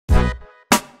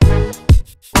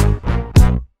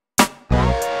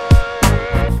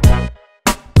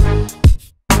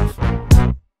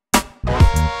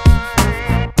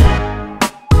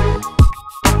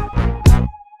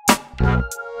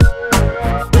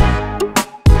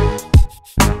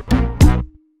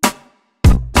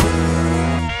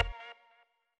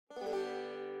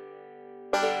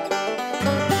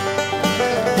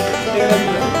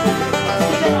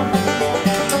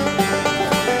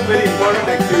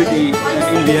activity in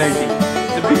VIT.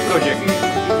 It's a big project.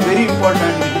 It's very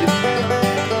important.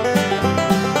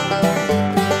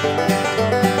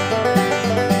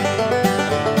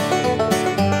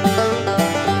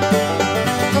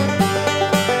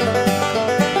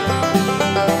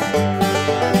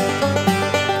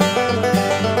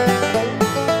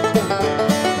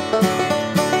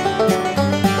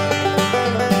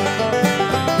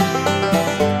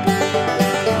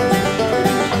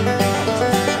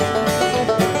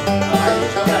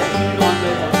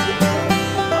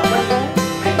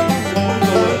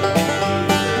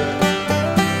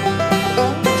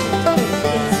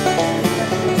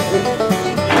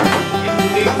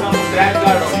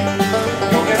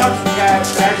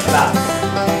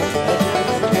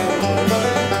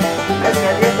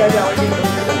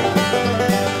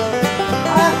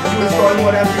 You install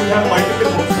more apps, you have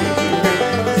multiple books, so you can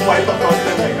swipe across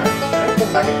them like that, right?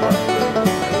 Back and forth.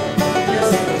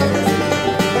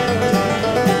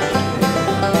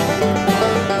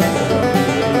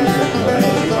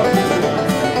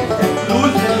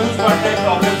 Lose content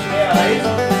problems may arise.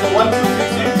 So once you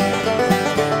fix it,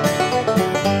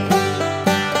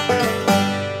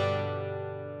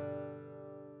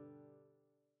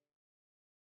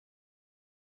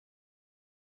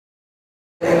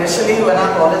 initially, when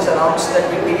our college announced that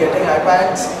we'd be getting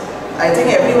iPads, I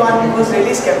think everyone was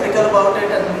really skeptical about it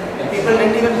and people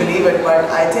didn't even believe it. But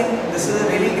I think this is a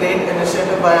really great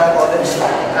initiative by our college,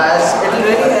 as it will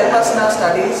really help us in our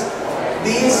studies.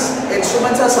 These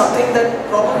instruments are something that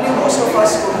probably most of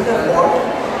us couldn't have bought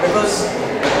because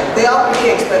they are pretty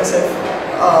expensive.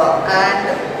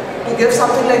 And to give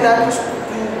something like that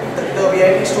to the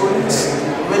VIT students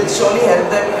will surely help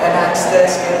them enhance their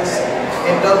skills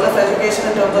in terms of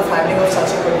education, in terms of handling of such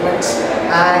equipments.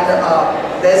 And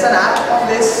there's an app on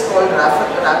this called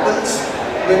Rapples,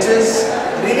 which is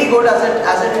really good as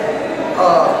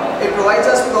it provides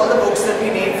us with all the books that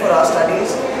we need for our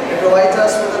studies. It provides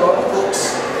us with a lot of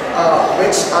books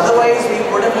which otherwise we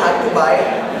would have had to buy.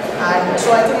 And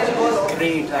so I think it goes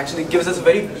great. Actually, gives us a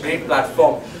very great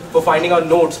platform for finding our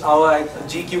notes, our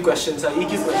GQ questions, our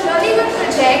EQ questions. It's a really good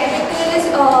project because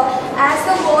as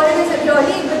the world is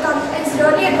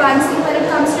really advancing when it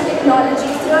comes to technology,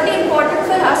 it's really important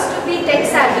for us to be tech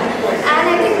savvy. And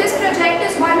I think this project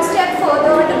is one step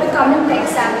further to becoming tech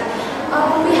savvy.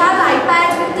 We have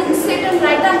iPads, we can sit and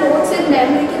write our notes in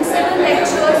them, we can sit in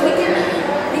lectures, we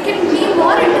can be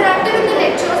more interactive in the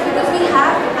lectures because we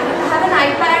have an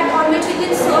iPad on which we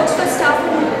can search for stuff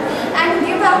and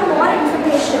give out more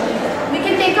information. We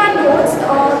can take our notes,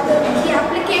 the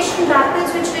application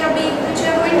Rapples which we are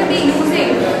going to be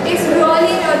using is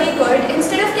really good.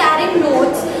 Instead of carrying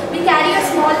notes, we carry a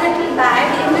small little bag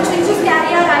in which we just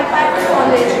carry our iPad to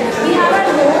college. We have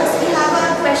our notes, we have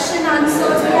our question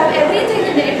answers, we have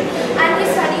everything in it, and we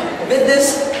study. With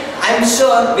this, I'm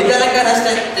sure Vidyalankar has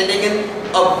taken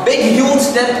a big, huge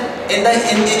step in the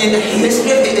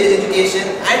history of education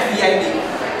at VIT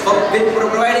for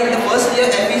providing the first year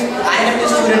INFT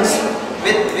students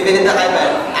with the iPad.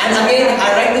 And again,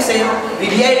 I'd like to say,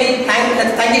 VIT,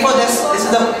 thank you for this. This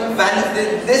is the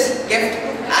value. This gift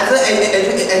as an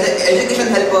education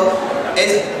helper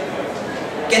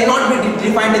cannot be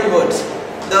defined in words.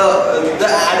 The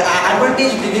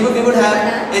advantage we would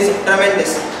have is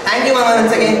tremendous. Thank you, Aman,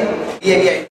 once again.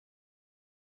 VIT.